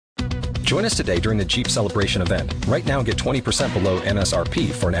Join us today during the Jeep Celebration event. Right now, get 20% below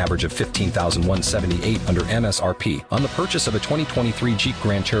MSRP for an average of $15,178 under MSRP on the purchase of a 2023 Jeep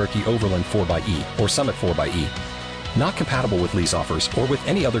Grand Cherokee Overland 4xE or Summit 4xE. Not compatible with lease offers or with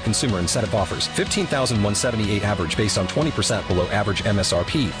any other consumer incentive offers. $15,178 average based on 20% below average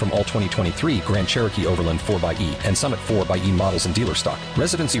MSRP from all 2023 Grand Cherokee Overland 4xE and Summit 4xE models in dealer stock.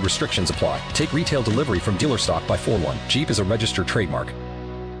 Residency restrictions apply. Take retail delivery from dealer stock by 4/1. Jeep is a registered trademark.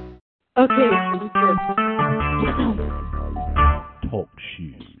 Okay. Talk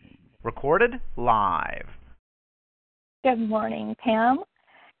shoes. Recorded live. Good morning, Pam.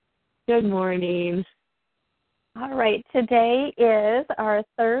 Good morning. All right, today is our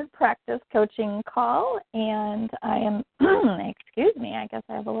third practice coaching call, and I am, excuse me, I guess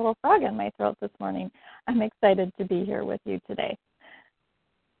I have a little frog in my throat this morning. I'm excited to be here with you today.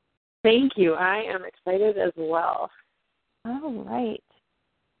 Thank you. I am excited as well. All right.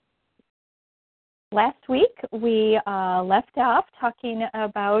 Last week, we left off talking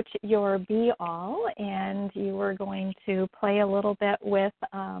about your be-all, and you were going to play a little bit with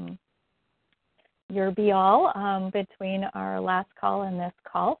your be-all between our last call and this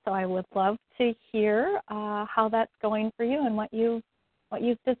call. So I would love to hear how that's going for you and what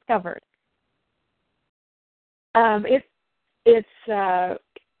you've discovered. It's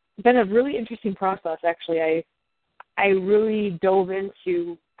been a really interesting process, actually. I really dove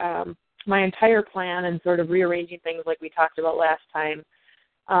into my entire plan and sort of rearranging things like we talked about last time,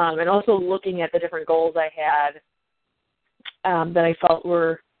 and also looking at the different goals I had that I felt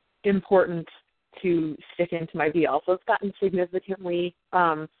were important to stick into my be-all. So it's gotten significantly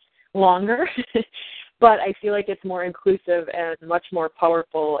longer, but I feel like it's more inclusive and much more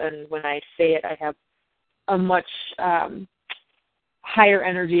powerful, and when I say it, I have a much higher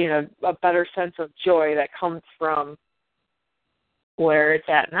energy and a better sense of joy that comes from where it's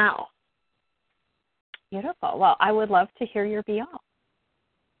at now. Beautiful. Well, I would love to hear your be-all.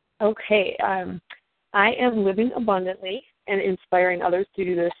 Okay. I am living abundantly and inspiring others to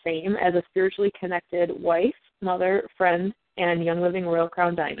do the same as a spiritually connected wife, mother, friend, and Young Living Royal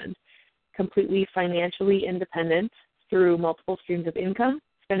Crown Diamond. Completely financially independent through multiple streams of income,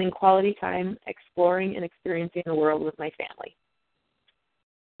 spending quality time exploring and experiencing the world with my family.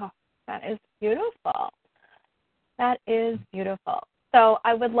 Oh, that is beautiful. That is beautiful. So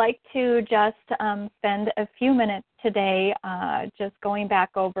I would like to just spend a few minutes today just going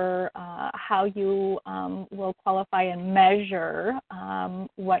back over how you will qualify and measure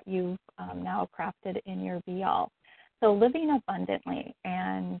what you've now crafted in your be-all. So living abundantly,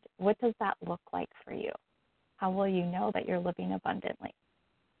 and what does that look like for you? How will you know that you're living abundantly?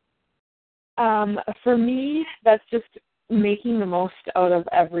 For me, that's just making the most out of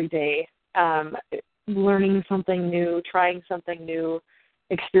every day. Learning something new, trying something new,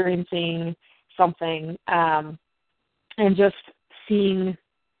 experiencing something, and just seeing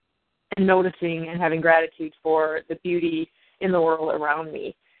and noticing and having gratitude for the beauty in the world around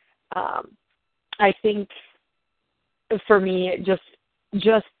me. I think for me, just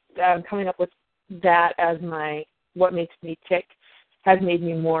coming up with that as what makes me tick has made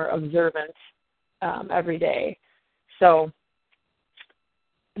me more observant every day. So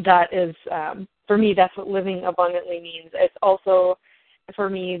that is, for me, that's what living abundantly means. It's also, for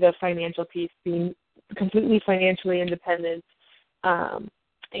me, the financial piece, being completely financially independent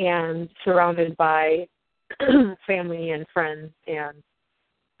and surrounded by family and friends,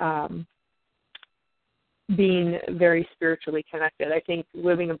 and being very spiritually connected. I think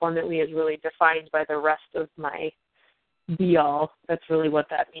living abundantly is really defined by the rest of my be-all. That's really what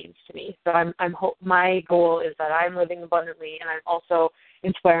that means to me. So my goal is that I'm living abundantly, and I'm also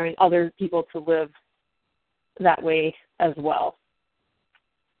inspiring other people to live that way as well.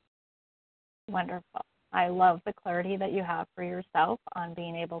 Wonderful. I love the clarity that you have for yourself on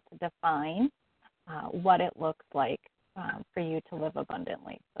being able to define what it looks like for you to live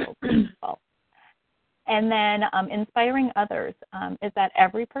abundantly. So beautiful. And then inspiring others. Is that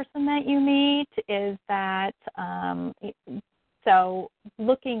every person that you meet? Is that so?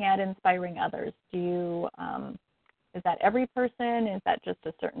 Looking at inspiring others, is that every person? Is that just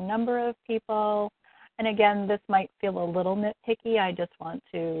a certain number of people? And again, this might feel a little nitpicky. I just want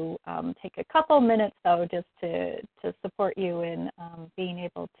to take a couple minutes, though, just to support you in being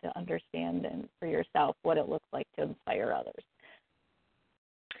able to understand and for yourself what it looks like to inspire others.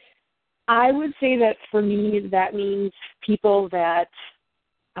 I would say that for me, that means people that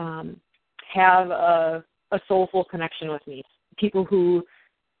have a soulful connection with me, people whose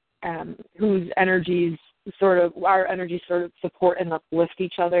energies our energies sort of support and uplift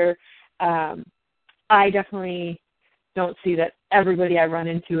each other. I definitely don't see that everybody I run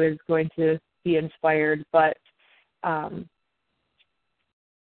into is going to be inspired, but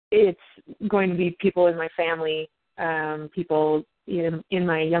it's going to be people in my family, people in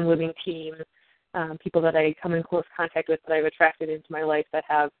my Young Living team, people that I come in close contact with that I've attracted into my life that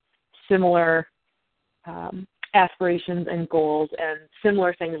have similar aspirations and goals and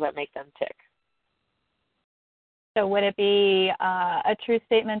similar things that make them tick. So would it be a true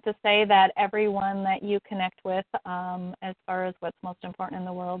statement to say that everyone that you connect with, as far as what's most important in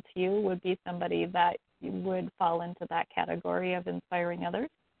the world to you, would be somebody that you would fall into that category of inspiring others?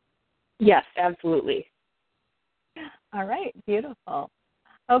 Yes, absolutely. All right, beautiful.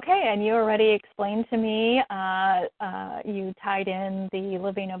 Okay, and you already explained to me, you tied in the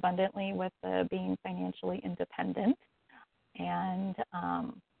living abundantly with the being financially independent. And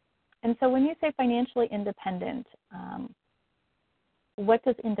so when you say financially independent, what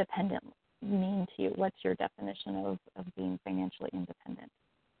does independent mean to you? What's your definition of being financially independent?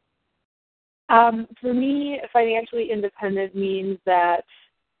 For me, financially independent means that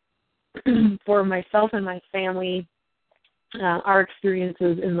for myself and my family, our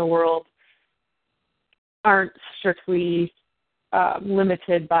experiences in the world aren't strictly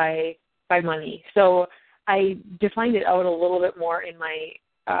limited by money. So I defined it out a little bit more in my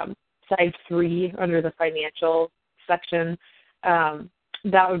side 3 under the financial section.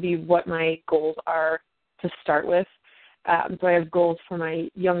 That would be what my goals are to start with. So I have goals for my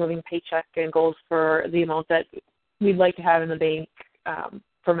Young Living paycheck and goals for the amount that we'd like to have in the bank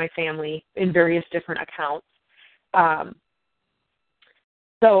for my family in various different accounts.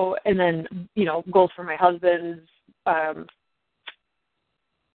 So, and then, goals for my husband's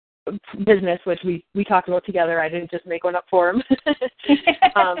business, which we talked about together. I didn't just make one up for him.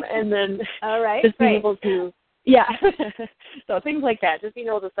 And then all right, just being able to, so things like that, just being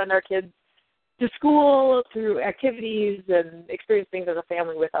able to send our kids to school through activities and experience things as a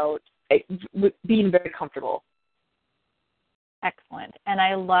family without being very comfortable. Excellent. And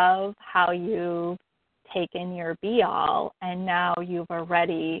I love how you've taken your be-all and now you've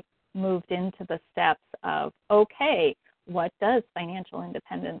already moved into the steps of, okay, what does financial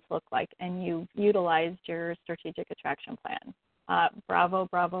independence look like? And you've utilized your strategic attraction plan. Bravo,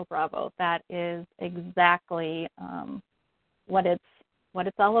 bravo, bravo. That is exactly what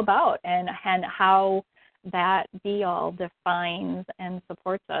it's all about, and how that be-all defines and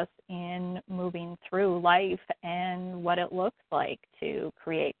supports us in moving through life and what it looks like to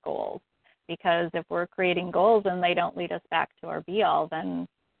create goals. Because if we're creating goals and they don't lead us back to our be-all, then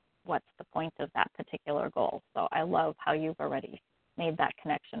what's the point of that particular goal? So I love how you've already made that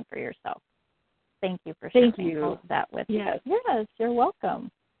connection for yourself. Thank you for sharing all of that with us. Yes, you're welcome.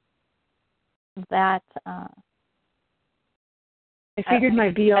 That I figured my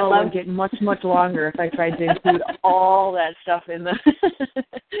be-all would get much, much longer if I tried to include all that stuff in the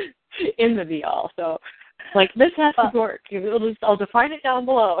in the be-all. So, this has to work. I'll define it down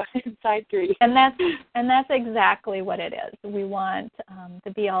below in side 3. And that's exactly what it is. We want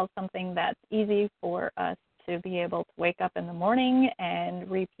the be-all something that's easy for us to be able to wake up in the morning and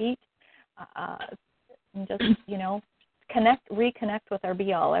repeat, and just reconnect with our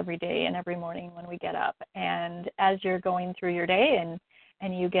be-all every day and every morning when we get up. And as you're going through your day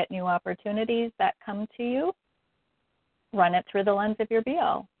and you get new opportunities that come to you, run it through the lens of your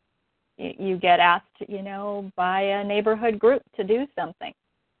be-all. You get asked, by a neighborhood group to do something.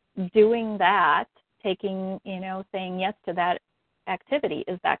 Doing that, saying yes to that activity,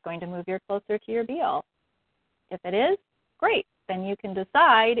 is that going to move you closer to your be-all? If it is, great. Then you can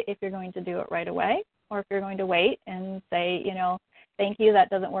decide if you're going to do it right away or if you're going to wait and say, thank you, that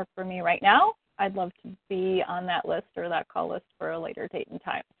doesn't work for me right now. I'd love to be on that list or that call list for a later date and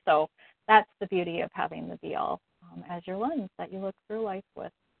time. So that's the beauty of having the be-all as your lens that you look through life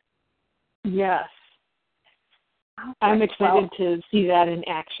with. Yes. Okay. I'm excited to see that in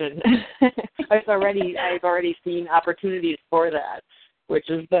action. I've already seen opportunities for that, which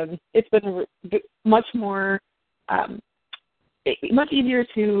has been much more, much easier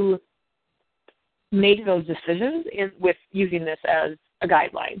to make those decisions with using this as a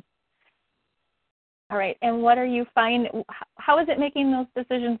guideline. All right. And what are you finding? How is it making those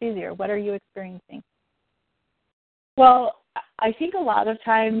decisions easier? What are you experiencing? Well, I think a lot of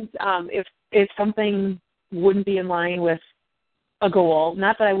times if something wouldn't be in line with a goal,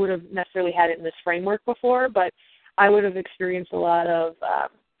 not that I would have necessarily had it in this framework before, but I would have experienced a lot of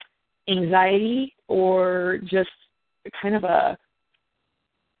anxiety or just kind of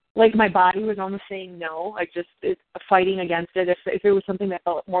my body was almost saying no, fighting against it if it was something that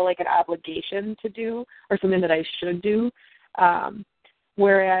felt more like an obligation to do or something that I should do.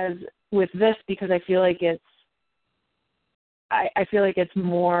 Whereas with this, because I feel like it's I feel like it's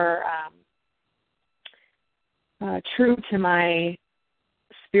more true to my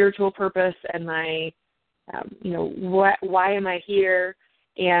spiritual purpose and my, why am I here,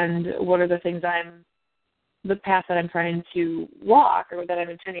 and what are the things the path that I'm trying to walk, or that I'm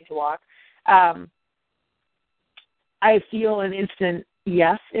intending to walk. I feel an instant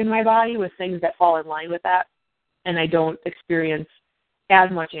yes in my body with things that fall in line with that, and I don't experience as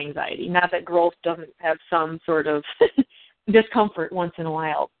much anxiety. Not that growth doesn't have some sort of discomfort once in a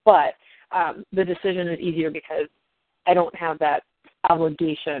while, but the decision is easier because I don't have that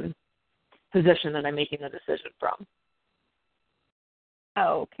obligation position that I'm making the decision from.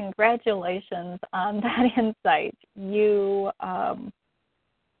 Oh, congratulations on that insight. You,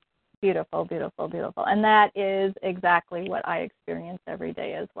 beautiful, beautiful, beautiful. And that is exactly what I experience every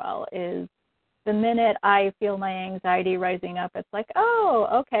day as well, is the minute I feel my anxiety rising up, it's like, oh,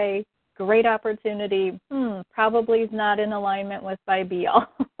 okay, great opportunity. Probably is not in alignment with my be-all.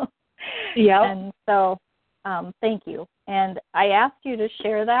 Yeah. And so thank you. And I asked you to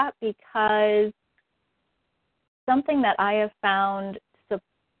share that because something that I have found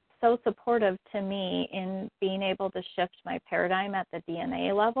so supportive to me in being able to shift my paradigm at the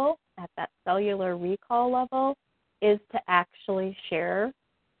DNA level, at that cellular recall level, is to actually share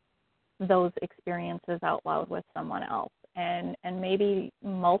those experiences out loud with someone else, and maybe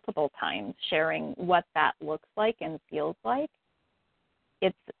multiple times sharing what that looks like and feels like.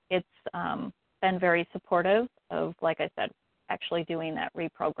 It's been very supportive of, like I said, actually doing that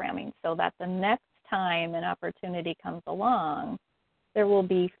reprogramming, so that the next time an opportunity comes along, there will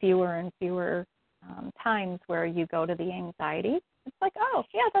be fewer and fewer times where you go to the anxiety. It's like, oh,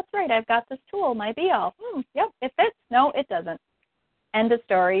 yeah, that's right. I've got this tool, my be-all. Yep, it fits. No, it doesn't. End of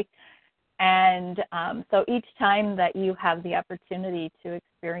story. And so each time that you have the opportunity to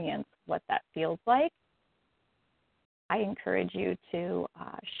experience what that feels like, I encourage you to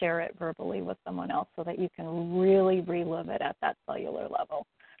share it verbally with someone else so that you can really relive it at that cellular level.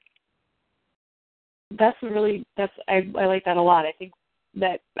 I like that a lot. I think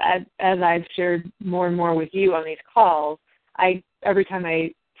that as I've shared more and more with you on these calls, every time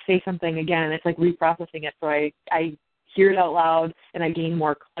I say something again, it's like reprocessing it, so I hear it out loud and I gain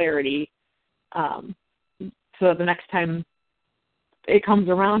more clarity. So the next time it comes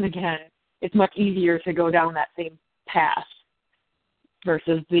around again, it's much easier to go down that same path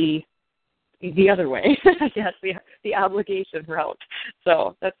versus the other way, I guess, the obligation route.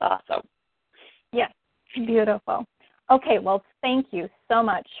 So that's awesome. Yes, beautiful. Okay, well, thank you so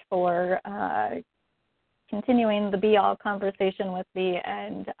much for continuing the be-all conversation with me,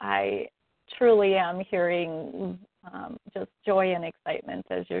 and I truly am hearing just joy and excitement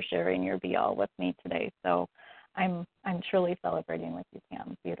as you're sharing your be-all with me today. So I'm truly celebrating with you,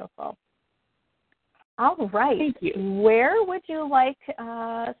 Pam. Beautiful. All right. Thank you. Where would you like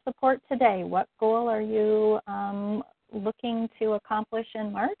support today? What goal are you looking to accomplish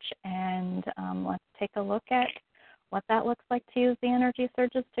in March? And let's take a look at what that looks like to use the energy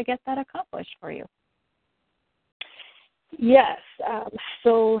surges to get that accomplished for you. Yes.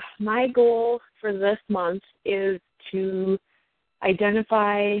 So my goal for this month is to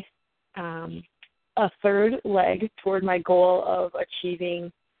identify a third leg toward my goal of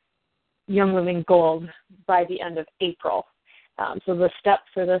achieving Young Living Gold by the end of April. So the step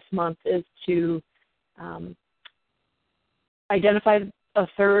for this month is to identify a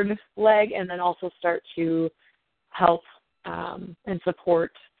third leg and then also start to help and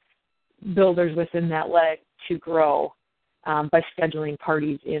support builders within that leg to grow by scheduling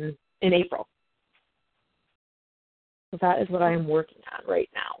parties in April. So that is what I am working on right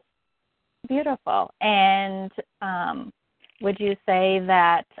now. Beautiful. And would you say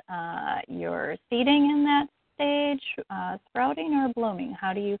that you're seeding in that stage, sprouting or blooming?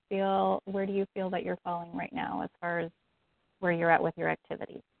 How do you feel? Where do you feel that you're falling right now as far as where you're at with your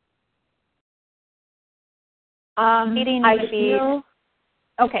activities? Seeding would be.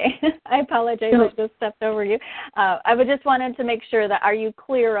 Okay, I apologize. I just stepped over you. I would just wanted to make sure that, are you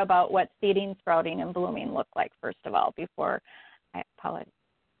clear about what seeding, sprouting, and blooming look like, first of all, before I apologize?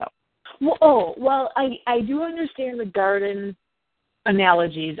 Well, I do understand the garden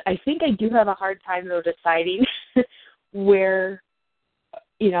analogies. I think I do have a hard time, though, deciding where,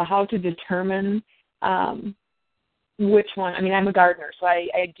 how to determine which one. I mean, I'm a gardener, so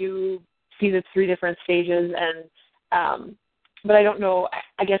I do see the three different stages, and but I don't know.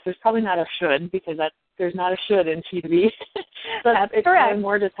 I guess there's probably not a should, because there's not a should in T2B. That's it's correct.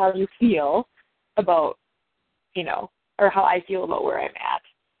 More just how you feel about, or how I feel about where I'm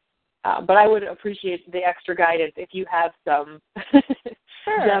at. But I would appreciate the extra guidance if you have some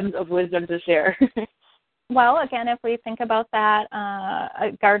Sure. gems of wisdom to share. Well, again, if we think about that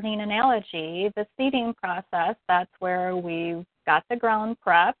gardening analogy, the seeding process, that's where we've got the ground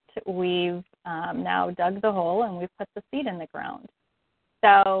prepped, we've now dug the hole, and we've put the seed in the ground.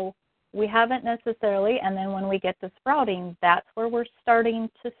 So we haven't necessarily, and then when we get to sprouting, that's where we're starting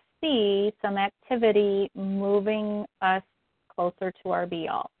to see some activity moving us closer to our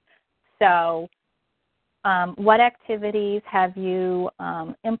be-all. So what activities have you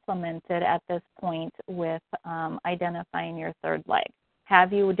implemented at this point with identifying your third leg?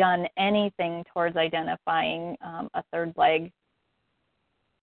 Have you done anything towards identifying a third leg?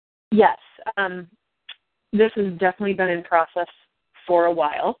 Yes. This has definitely been in process for a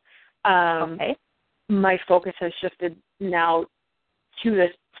while. Okay. My focus has shifted now to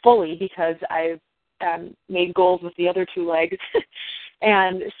this fully because I've made goals with the other two legs.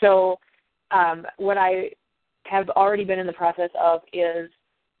 And so what I have already been in the process of is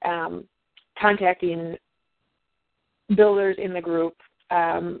contacting builders in the group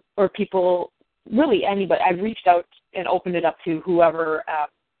or people, really anybody. I've reached out and opened it up to whoever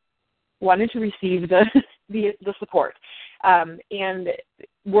wanted to receive the support, and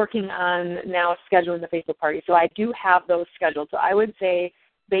working on now scheduling the Facebook party. So I do have those scheduled. So I would say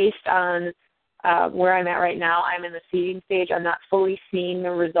based on where I'm at right now, I'm in the seeding stage. I'm not fully seeing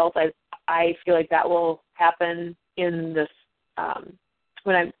the results. I feel like that will happen in this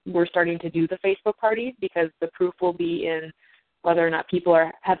when we're starting to do the Facebook parties, because the proof will be in whether or not people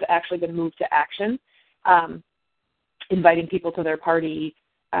have actually been moved to action, inviting people to their party,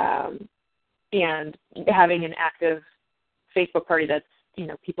 and having an active Facebook party that's,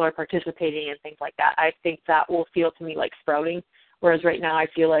 people are participating and things like that. I think that will feel to me like sprouting, whereas right now I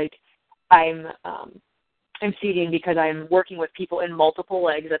feel like I'm seeding because I'm working with people in multiple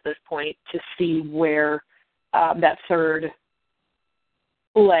legs at this point to see where that third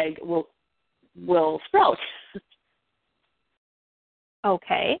leg will sprout.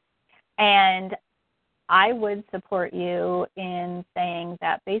 Okay. And I would support you in saying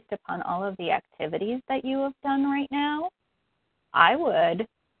that based upon all of the activities that you have done right now, I would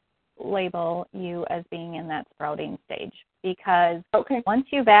label you as being in that sprouting stage, because once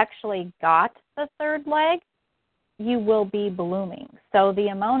you've actually got the third leg, you will be blooming. So the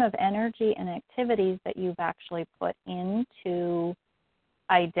amount of energy and activities that you've actually put into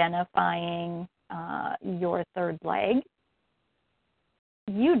identifying your third leg,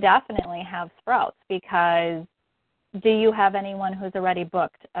 you definitely have sprouts, because do you have anyone who's already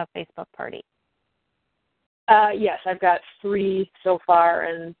booked a Facebook party? Yes, I've got 3 so far,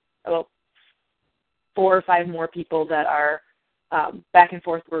 and 4 or 5 more people that are back and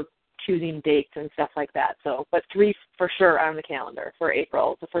forth. We're choosing dates and stuff like that. So, but 3 for sure on the calendar for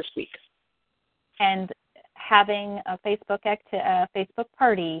April, the first week. And having a Facebook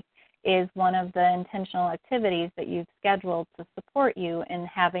party is one of the intentional activities that you've scheduled to support you in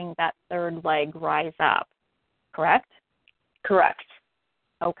having that third leg rise up, correct? Correct.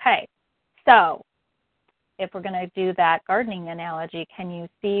 Okay. So if we're going to do that gardening analogy, can you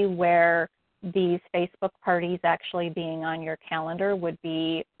see where these Facebook parties actually being on your calendar would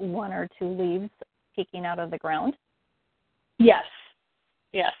be 1 or 2 leaves peeking out of the ground? Yes,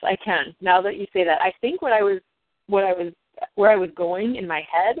 I can. Now that you say that, I think where I was going in my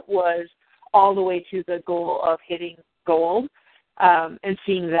head was all the way to the goal of hitting gold, and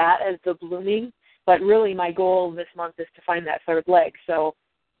seeing that as the blooming. But really, my goal this month is to find that third leg. So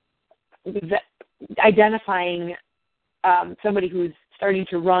identifying somebody who's starting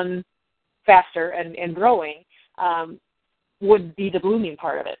to run faster and growing would be the blooming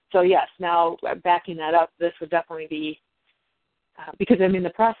part of it. So yes, now backing that up, this would definitely be, because I'm in the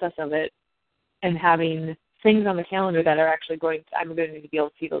process of it and having things on the calendar that are actually I'm going to be able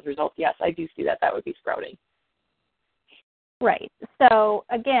to see those results. Yes, I do see that would be sprouting. Right. So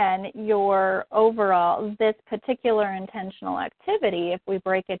again, your overall, this particular intentional activity, if we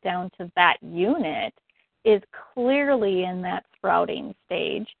break it down to that unit, is clearly in that sprouting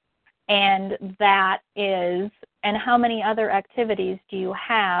stage. And that is, and how many other activities do you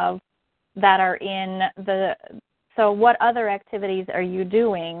have that are in so what other activities are you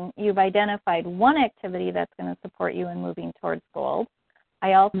doing? You've identified one activity that's going to support you in moving towards gold.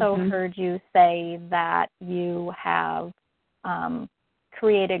 I also heard you say that you have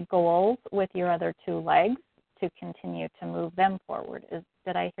created goals with your other 2 legs to continue to move them forward.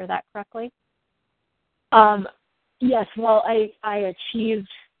 Did I hear that correctly? Yes. Well, I achieved,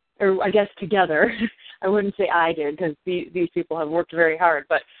 or I guess together, I wouldn't say I did, because these people have worked very hard,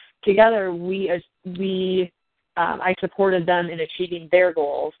 but together I supported them in achieving their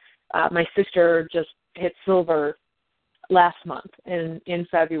goals. My sister just hit silver last month in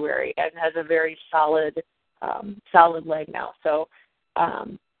February and has a very solid solid leg now. So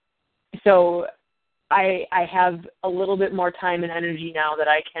I have a little bit more time and energy now that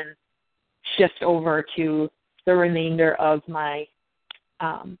I can shift over to the remainder of my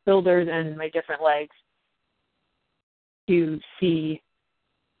builders and my different legs to see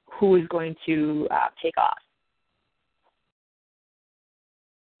who is going to take off.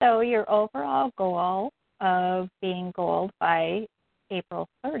 So your overall goal of being gold by April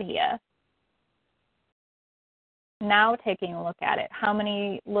 30th, now taking a look at it, how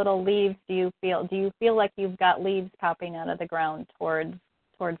many little leaves do you feel? Do you feel like you've got leaves popping out of the ground towards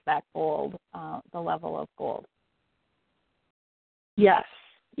that gold, the level of gold? Yes.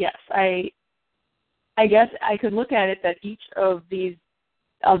 I guess I could look at it that each of these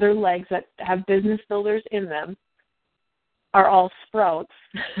other legs that have business builders in them are all sprouts,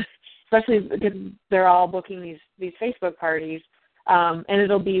 especially because they're all booking these Facebook parties, and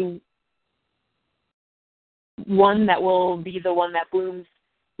it'll be one that will be the one that blooms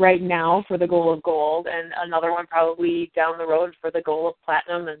right now for the goal of gold, and another one probably down the road for the goal of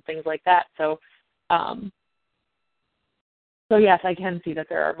platinum and things like that. So yes, I can see that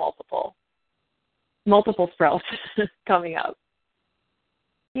there are multiple sprouts coming up.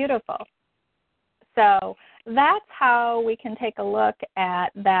 Beautiful. So that's how we can take a look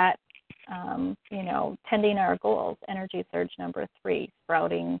at that, tending our goals, energy surge number 3,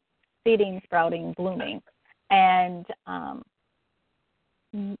 sprouting, seeding, sprouting, blooming. And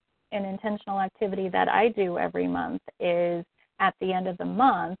an intentional activity that I do every month is at the end of the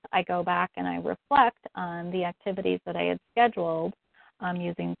month, I go back and I reflect on the activities that I had scheduled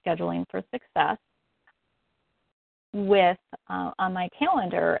using Scheduling for Success with on my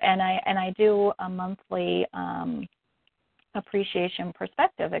calendar, and I do a monthly appreciation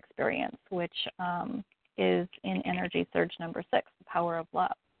perspective experience, which is in Energy Surge number 6, the Power of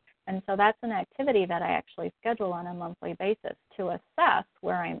Love. And so that's an activity that I actually schedule on a monthly basis to assess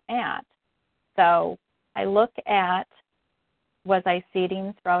where I'm at. So I look at, was I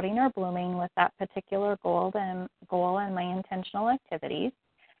seeding, sprouting, or blooming with that particular goal and my intentional activities?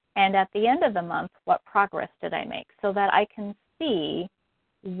 And at the end of the month, what progress did I make so that I can see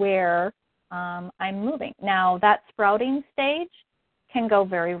where I'm moving. Now, that sprouting stage can go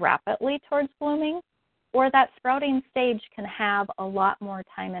very rapidly towards blooming, or that sprouting stage can have a lot more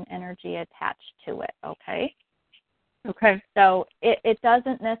time and energy attached to it, okay? Okay. So it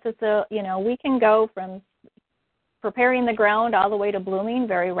doesn't necessarily, we can go from preparing the ground all the way to blooming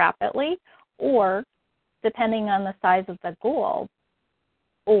very rapidly, or depending on the size of the goal,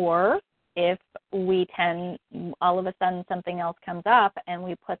 or if we can, all of a sudden something else comes up and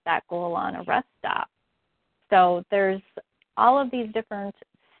we put that goal on a rest stop. So there's all of these different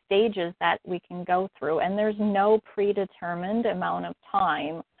stages that we can go through, and there's no predetermined amount of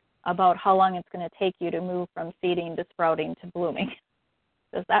time about how long it's going to take you to move from seeding to sprouting to blooming.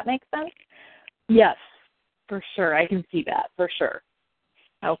 Does that make sense? Yes, for sure. I can see that, for sure.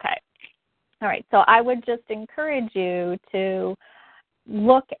 Okay. All right. So I would just encourage you to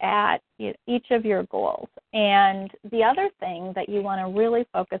look at each of your goals. And the other thing that you want to really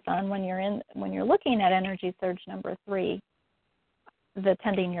focus on when you're looking at Energy Surge number 3, the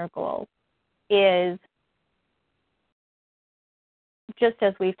tending your goals, is just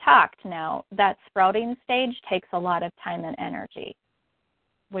as we've talked now, that sprouting stage takes a lot of time and energy.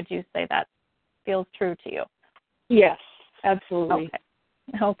 Would you say that feels true to you? Yes, absolutely.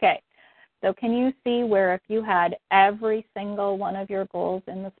 Okay. So can you see where if you had every single one of your goals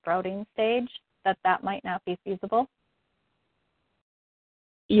in the sprouting stage, that might not be feasible?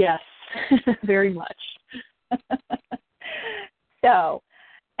 Yes, very much. So,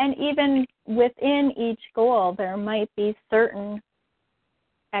 and even within each goal, there might be certain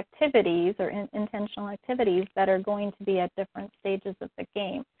activities or intentional activities that are going to be at different stages of the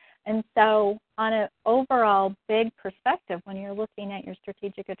game. And so on an overall big perspective, when you're looking at your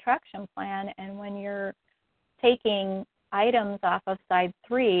strategic attraction plan and when you're taking items off of side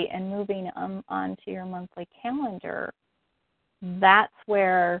 3 and moving them onto your monthly calendar, that's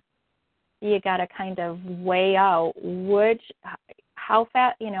where you got to kind of weigh out how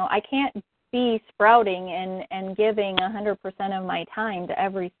fast, I can't be sprouting and giving 100% of my time to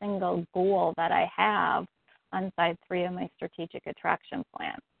every single goal that I have on side 3 of my strategic attraction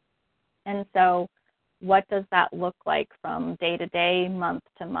plan. And so what does that look like from day to day, month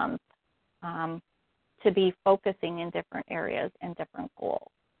to month, to be focusing in different areas and different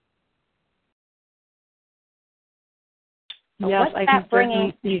goals? So yes, I can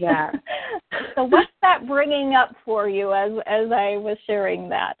certainly see that. So what's that bringing up for you as I was sharing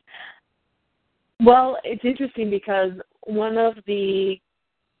that? Well, it's interesting because one of the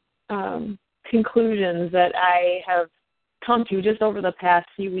conclusions that I have come to just over the past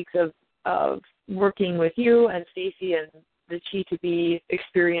few weeks of working with you and Stacy and the Chi2B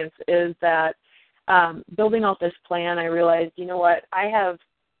experience is that building out this plan, I realized, you know what, I have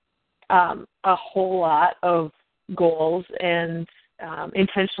a whole lot of goals and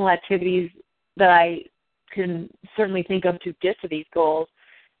intentional activities that I can certainly think of to get to these goals,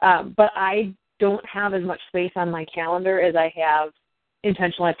 but I don't have as much space on my calendar as I have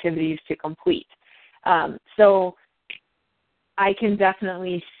intentional activities to complete. So I can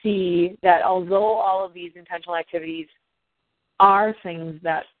definitely see that although all of these intentional activities are things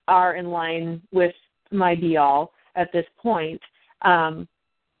that are in line with my be-all at this point,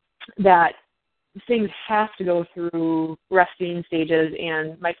 that things have to go through resting stages,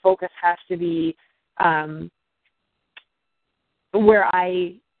 and my focus has to be where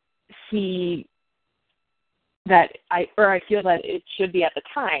I see that I feel that it should be at the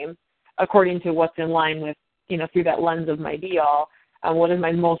time, according to what's in line with, through that lens of my be-all, what is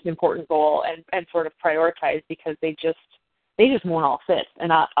my most important goal, and sort of prioritize, because they just won't all fit,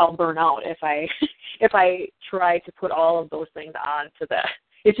 and I'll burn out if I try to put all of those things on to the.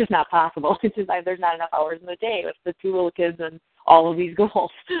 It's just not possible. It's just there's not enough hours in the day with the 2 little kids and all of these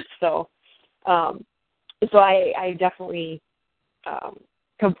goals. So I definitely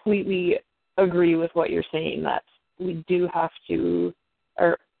completely agree with what you're saying, that we do have to,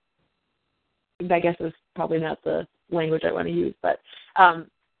 or I guess it's probably not the language I want to use, but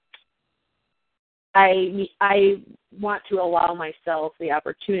I want to allow myself the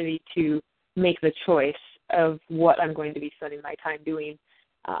opportunity to make the choice of what I'm going to be spending my time doing,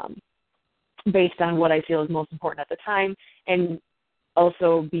 based on what I feel is most important at the time, and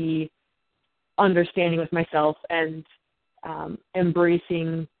also be understanding with myself and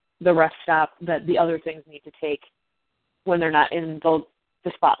embracing the rest stop that the other things need to take when they're not in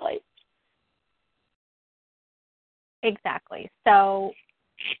the spotlight. Exactly. So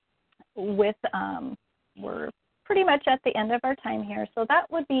with we're pretty much at the end of our time here, so that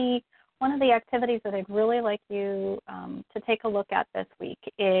would be one of the activities that I'd really like you to take a look at this week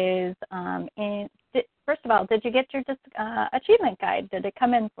is, first of all, did you get your achievement guide? Did it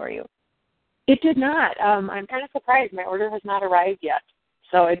come in for you? It did not. I'm kind of surprised. My order has not arrived yet.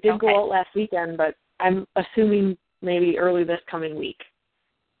 So it did go out last weekend, but I'm assuming maybe early this coming week.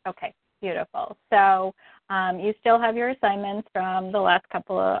 Okay, beautiful. So you still have your assignments from the last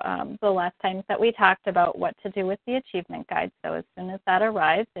couple of the last times that we talked about what to do with the achievement guide. So as soon as that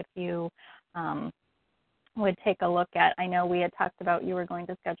arrives, if you would take a look at, I know we had talked about you were going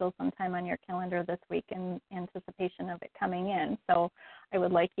to schedule some time on your calendar this week in anticipation of it coming in. So I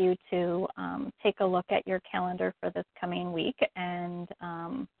would like you to take a look at your calendar for this coming week and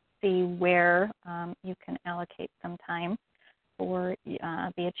see where you can allocate some time for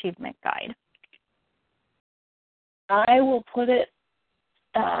the achievement guide. I will put it,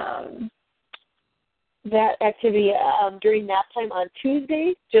 that activity during nap time on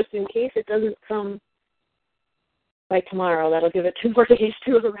Tuesday, just in case it doesn't come by tomorrow. That'll give it 2 more days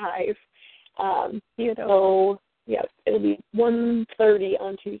to arrive. So, yeah, it'll be 1:30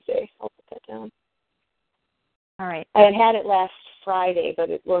 on Tuesday. I'll put that down. All right. I had it last Friday, but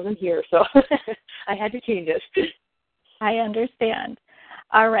it wasn't here, so I had to change it. I understand.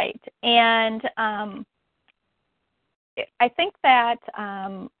 All right. And I think that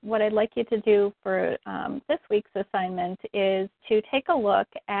what I'd like you to do for this week's assignment is to take a look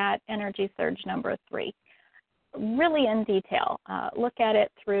at Energy Surge number 3, really in detail. Look at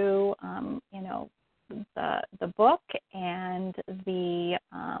it through, the book and the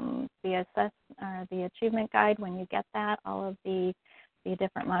achievement guide when you get that. All of the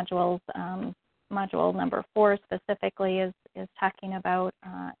different modules. Module number 4 specifically is talking about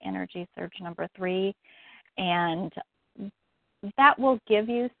Energy Surge number 3, and that will give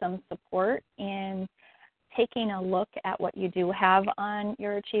you some support in taking a look at what you do have on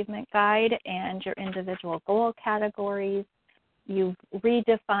your achievement guide and your individual goal categories. You've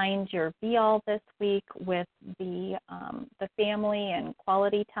redefined your be-all this week with the family and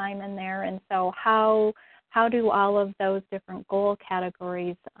quality time in there, and so how do all of those different goal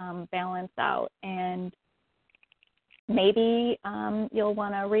categories balance out? And maybe you'll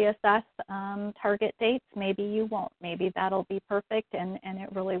want to reassess target dates. Maybe you won't. Maybe that'll be perfect and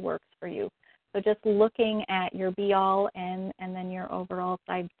it really works for you. So just looking at your be-all and then your overall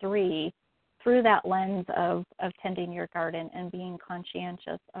side 3 through that lens of tending your garden and being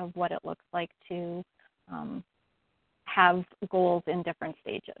conscientious of what it looks like to have goals in different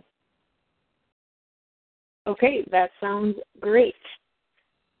stages. Okay, that sounds great.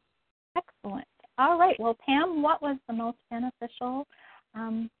 Excellent. All right. Well, Pam, what was the most beneficial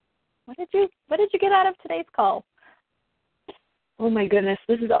What did you get out of today's call? Oh my goodness,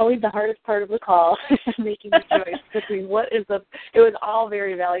 this is always the hardest part of the call, making the choice between it was all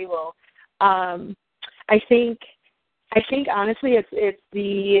very valuable. I think honestly it's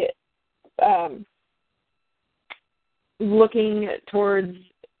the looking towards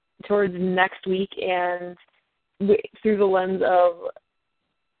next week and through the lens of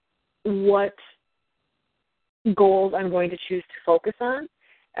what goals I'm going to choose to focus on.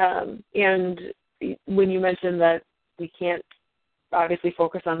 And when you mentioned that we can't obviously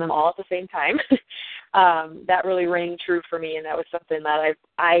focus on them all at the same time, that really rang true for me, and that was something that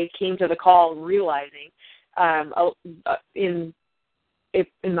I came to the call realizing in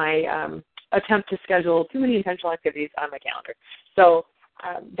my attempt to schedule too many intentional activities on my calendar. So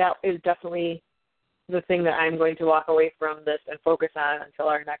that is definitely the thing that I'm going to walk away from this and focus on until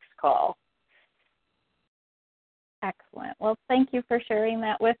our next call. Excellent. Well, thank you for sharing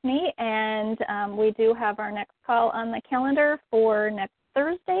that with me. And we do have our next call on the calendar for next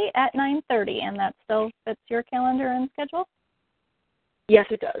Thursday at 9:30, and that still fits your calendar and schedule? Yes,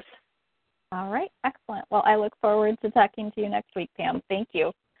 it does. All right. Excellent. Well, I look forward to talking to you next week, Pam. Thank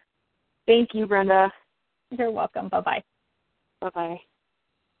you. Thank you, Brenda. You're welcome. Bye-bye. Bye-bye.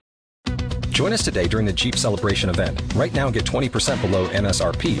 Join us today during the Jeep Celebration event. Right now, get 20% below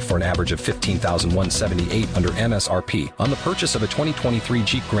MSRP for an average of $15,178 under MSRP on the purchase of a 2023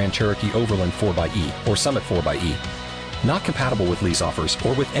 Jeep Grand Cherokee Overland 4xE or Summit 4xE. Not compatible with lease offers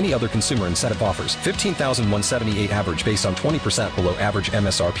or with any other consumer incentive offers. $15,178 average based on 20% below average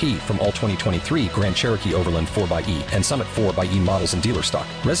MSRP from all 2023 Grand Cherokee Overland 4xE and Summit 4xE models in dealer stock.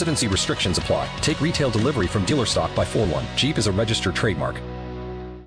 Residency restrictions apply. Take retail delivery from dealer stock by 4/1. Jeep is a registered trademark.